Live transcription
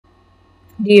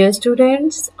Dear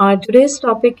students, our today's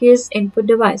topic is input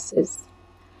devices.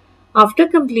 After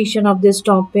completion of this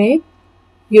topic,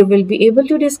 you will be able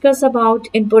to discuss about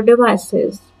input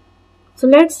devices. So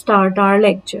let's start our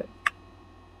lecture.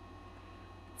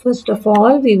 First of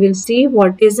all, we will see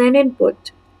what is an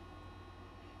input.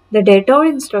 The data or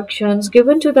instructions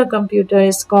given to the computer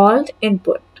is called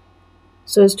input.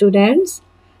 So students,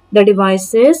 the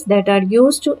devices that are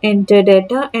used to enter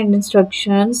data and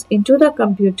instructions into the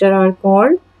computer are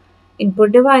called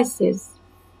input devices.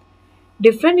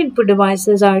 Different input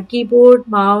devices are keyboard,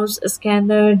 mouse,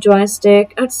 scanner,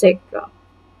 joystick, etc.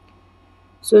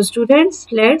 So students,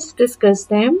 let's discuss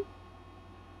them.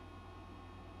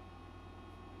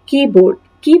 Keyboard.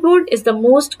 Keyboard is the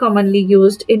most commonly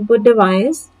used input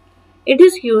device. It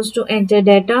is used to enter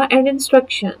data and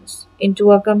instructions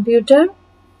into a computer.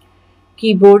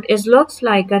 Keyboard looks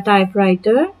like a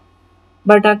typewriter,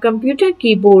 but a computer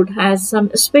keyboard has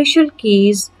some special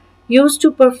keys used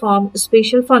to perform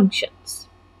special functions.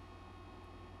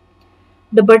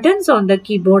 The buttons on the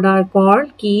keyboard are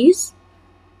called keys,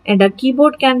 and a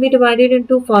keyboard can be divided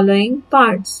into following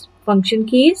parts: function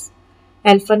keys,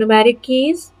 alphanumeric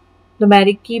keys,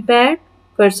 numeric keypad,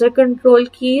 cursor control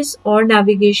keys, or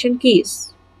navigation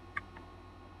keys.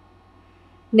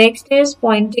 Next is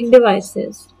pointing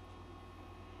devices.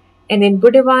 An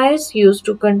input device used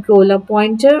to control a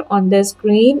pointer on the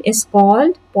screen is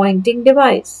called pointing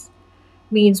device.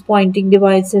 Means pointing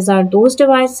devices are those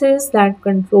devices that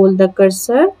control the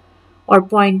cursor or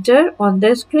pointer on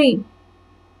the screen.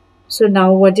 So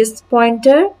now what is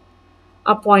pointer?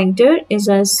 A pointer is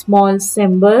a small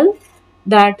symbol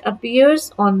that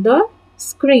appears on the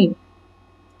screen.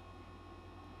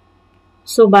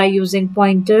 So by using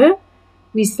pointer,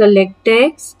 we select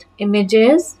text,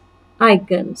 images,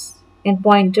 icons, and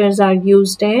pointers are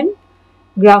used in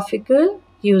graphical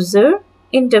user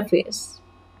interface.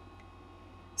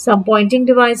 Some pointing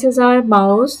devices are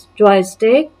mouse,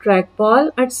 joystick,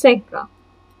 trackball, etc.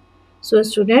 So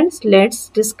students, let's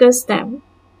discuss them.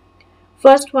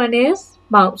 First one is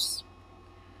mouse.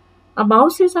 A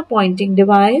mouse is a pointing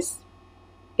device.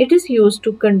 It is used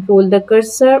to control the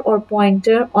cursor or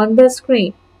pointer on the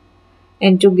screen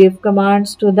and to give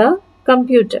commands to the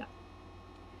computer.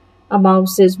 A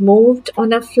mouse is moved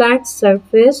on a flat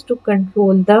surface to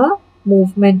control the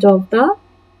movement of the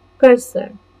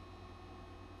cursor.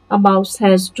 A mouse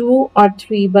has 2 or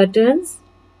 3 buttons,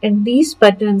 and these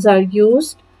buttons are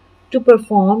used to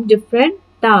perform different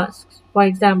tasks. For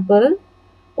example,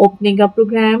 opening a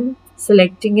program,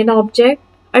 selecting an object,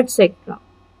 etc.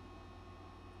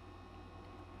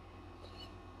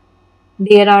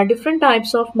 There are different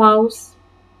types of mouse.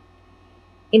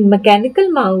 In mechanical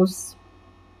mouse,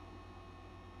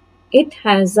 it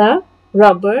has a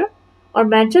rubber or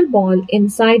metal ball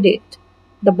inside it.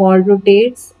 The ball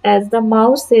rotates as the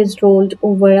mouse is rolled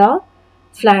over a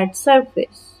flat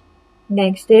surface.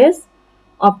 Next is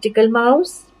optical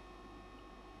mouse.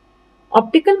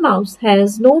 Optical mouse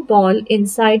has no ball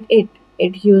inside it.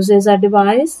 It uses a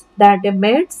device that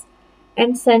emits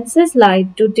and senses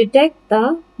light to detect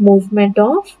the movement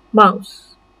of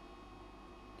mouse.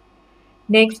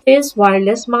 Next is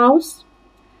wireless mouse.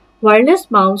 Wireless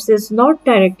mouse is not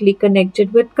directly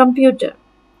connected with computer.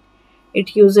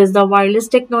 It uses the wireless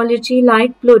technology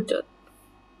like Bluetooth.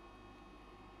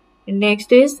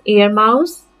 Next is air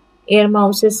mouse. Air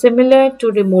mouse is similar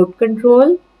to remote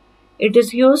control. It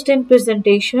is used in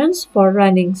presentations for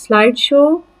running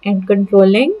slideshow and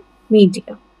controlling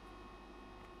media.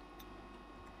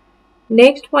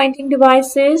 Next pointing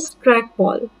device is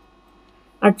trackball.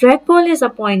 A trackball is a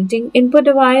pointing input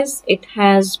device. It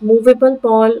has movable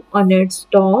ball on its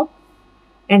top,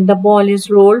 and the ball is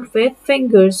rolled with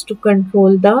fingers to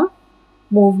control the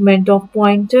movement of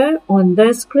pointer on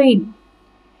the screen.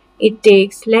 It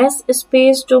takes less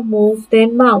space to move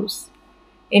than mouse,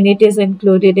 and it is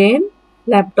included in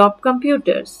laptop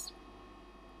computers.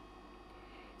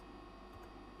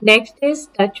 Next is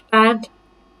touchpad.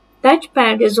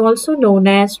 Touchpad is also known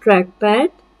as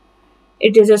trackpad.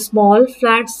 It is a small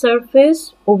flat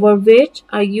surface over which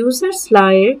a user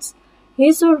slides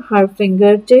his or her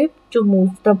fingertip to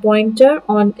move the pointer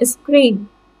on a screen.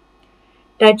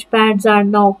 Touchpads are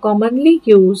now commonly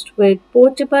used with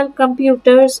portable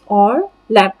computers or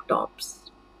laptops.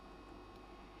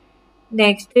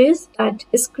 Next is touch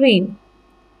screen.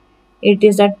 It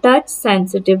is a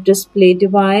touch-sensitive display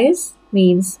device,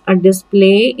 means a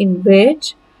display in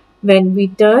which when we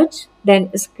touch,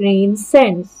 then screen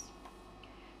sends.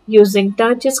 Using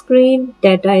touch screen,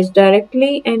 data is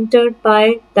directly entered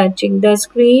by touching the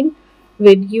screen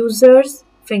with user's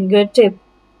fingertip.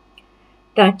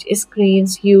 Touch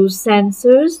screens use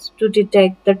sensors to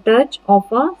detect the touch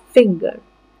of a finger.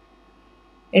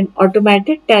 An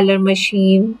automatic teller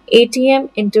machine ATM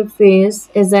interface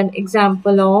is an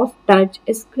example of touch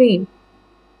screen.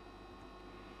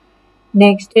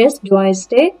 Next is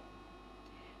joystick.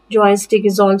 Joystick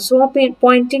is also a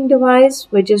pointing device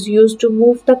which is used to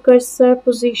move the cursor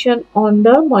position on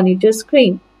the monitor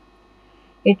screen.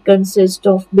 It consists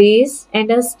of base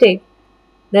and a stick.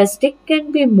 The stick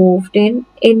can be moved in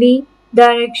any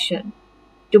direction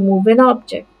to move an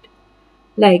object,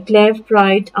 like left,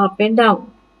 right, up and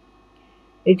down.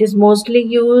 It is mostly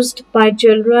used by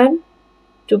children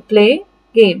to play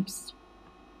games.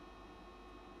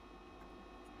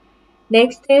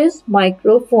 Next is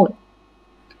microphone.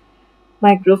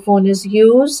 Microphone is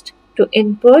used to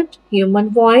input human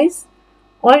voice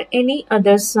or any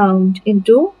other sound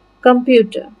into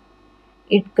computer.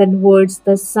 It converts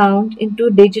the sound into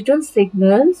digital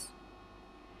signals.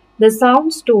 The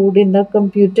sound stored in the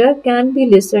computer can be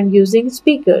listened using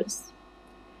speakers.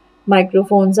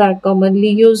 Microphones are commonly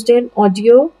used in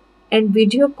audio and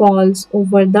video calls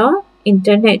over the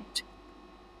internet.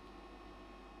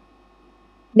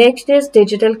 Next is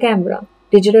digital camera.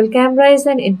 Digital camera is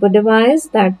an input device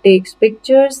that takes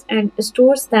pictures and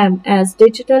stores them as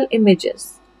digital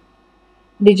images.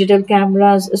 Digital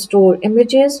cameras store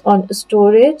images on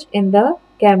storage in the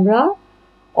camera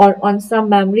or on some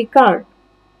memory card.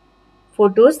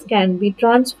 Photos can be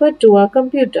transferred to a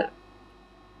computer.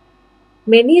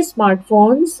 Many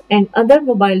smartphones and other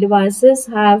mobile devices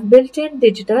have built-in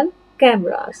digital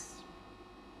cameras.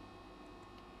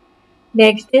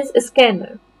 Next is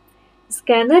scanner.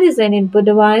 Scanner is an input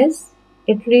device.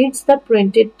 It reads the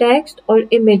printed text or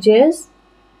images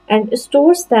and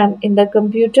stores them in the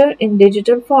computer in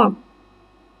digital form.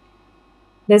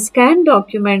 The scanned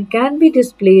document can be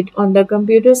displayed on the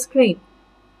computer screen.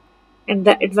 And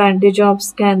the advantage of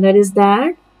scanner is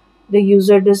that the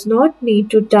user does not need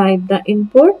to type the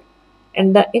input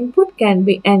and the input can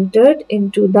be entered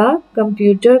into the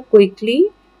computer quickly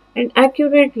and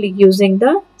accurately using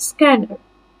the scanner.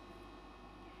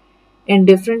 And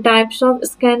different types of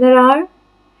scanner are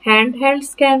handheld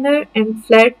scanner and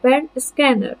flatbed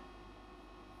scanner.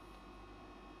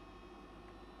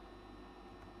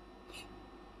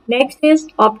 Next is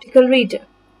optical reader.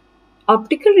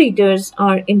 Optical readers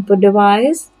are input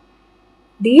device.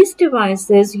 These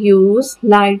devices use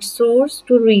light source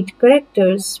to read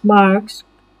characters, marks,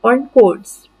 or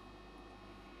codes.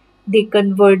 They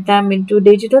convert them into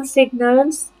digital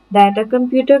signals that a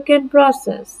computer can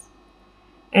process.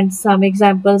 And some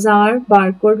examples are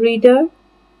barcode reader,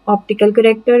 optical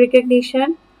character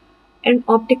recognition, and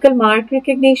optical mark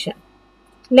recognition.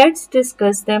 Let's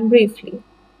discuss them briefly.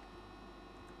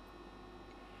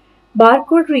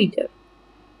 Barcode reader.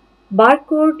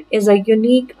 Barcode is a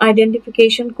unique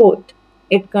identification code.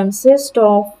 It consists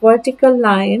of vertical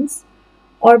lines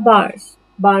or bars.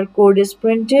 Barcode is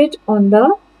printed on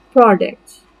the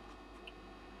products.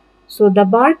 So the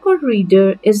barcode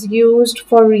reader is used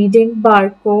for reading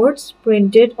barcodes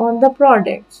printed on the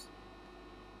products.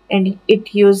 And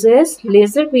it uses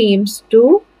laser beams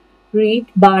to read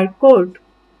barcode.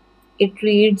 It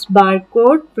reads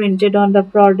barcode printed on the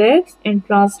products and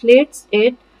translates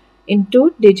it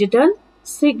into digital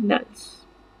signals.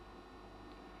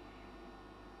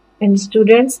 And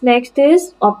students, next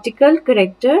is optical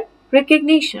character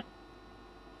recognition.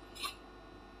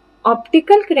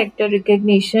 Optical character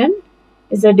recognition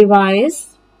is a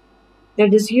device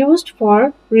that is used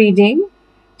for reading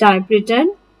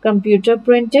typewritten, computer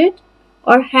printed,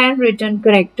 or handwritten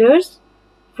characters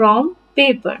from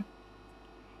paper.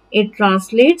 It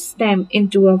translates them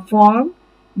into a form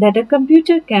that a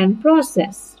computer can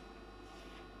process.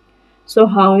 So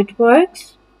how it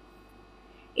works?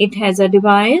 It has a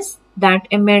device that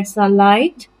emits a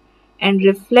light and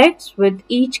reflects with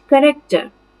each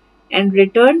character and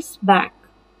returns back.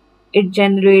 It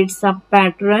generates a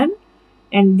pattern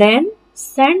and then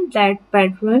sends that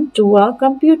pattern to a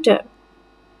computer.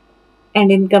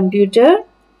 And in computer,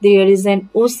 there is an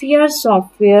OCR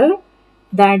software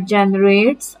that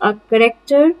generates a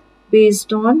character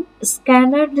based on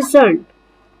scanner result.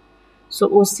 So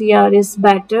OCR is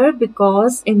better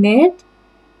because in it,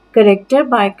 character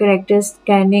by character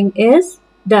scanning is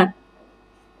done.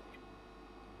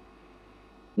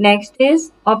 Next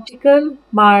is optical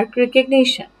mark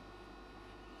recognition.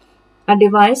 A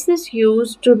device is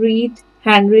used to read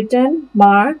handwritten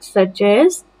marks such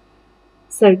as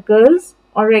circles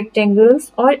or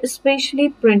rectangles or especially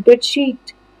printed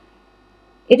sheet.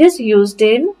 It is used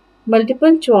in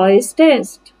multiple choice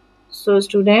test. So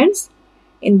students,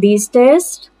 in these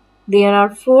tests, there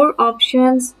are 4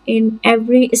 options in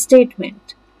every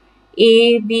statement: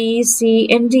 A, B, C,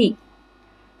 and D.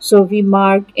 So we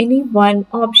mark any one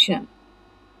option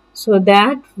so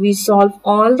that we solve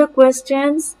all the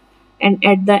questions, and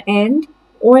at the end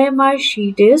OMR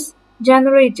sheet is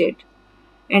generated,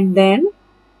 and then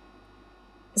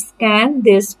scan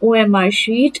this OMR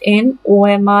sheet in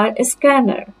OMR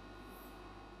scanner.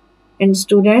 And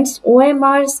students,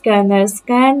 OMR scanner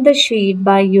scan the sheet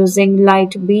by using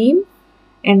light beam,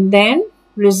 and then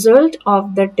result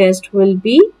of the test will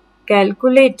be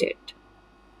calculated.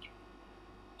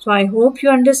 So I hope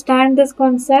you understand this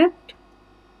concept.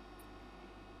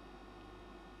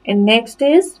 And next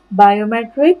is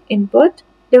biometric input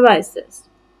devices.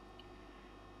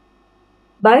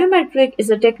 Biometric is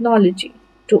a technology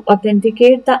to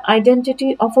authenticate the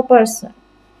identity of a person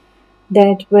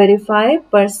that verify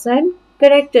person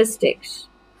characteristics.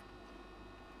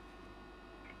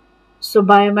 So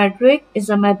biometric is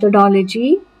a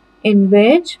methodology in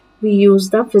which we use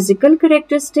the physical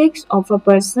characteristics of a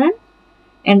person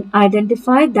and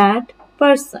identify that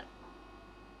person.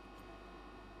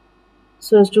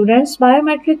 So students,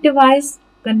 biometric device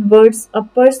converts a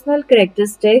personal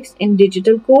characteristics in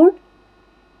digital code.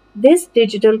 This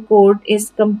digital code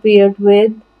is compared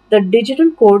with the digital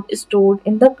code stored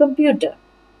in the computer.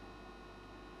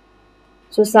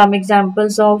 So some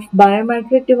examples of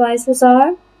biometric devices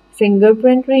are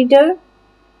fingerprint reader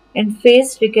and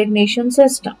face recognition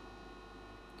system.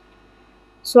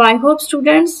 So I hope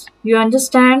students you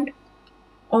understand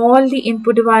all the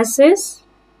input devices.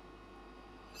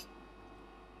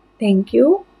 Thank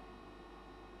you.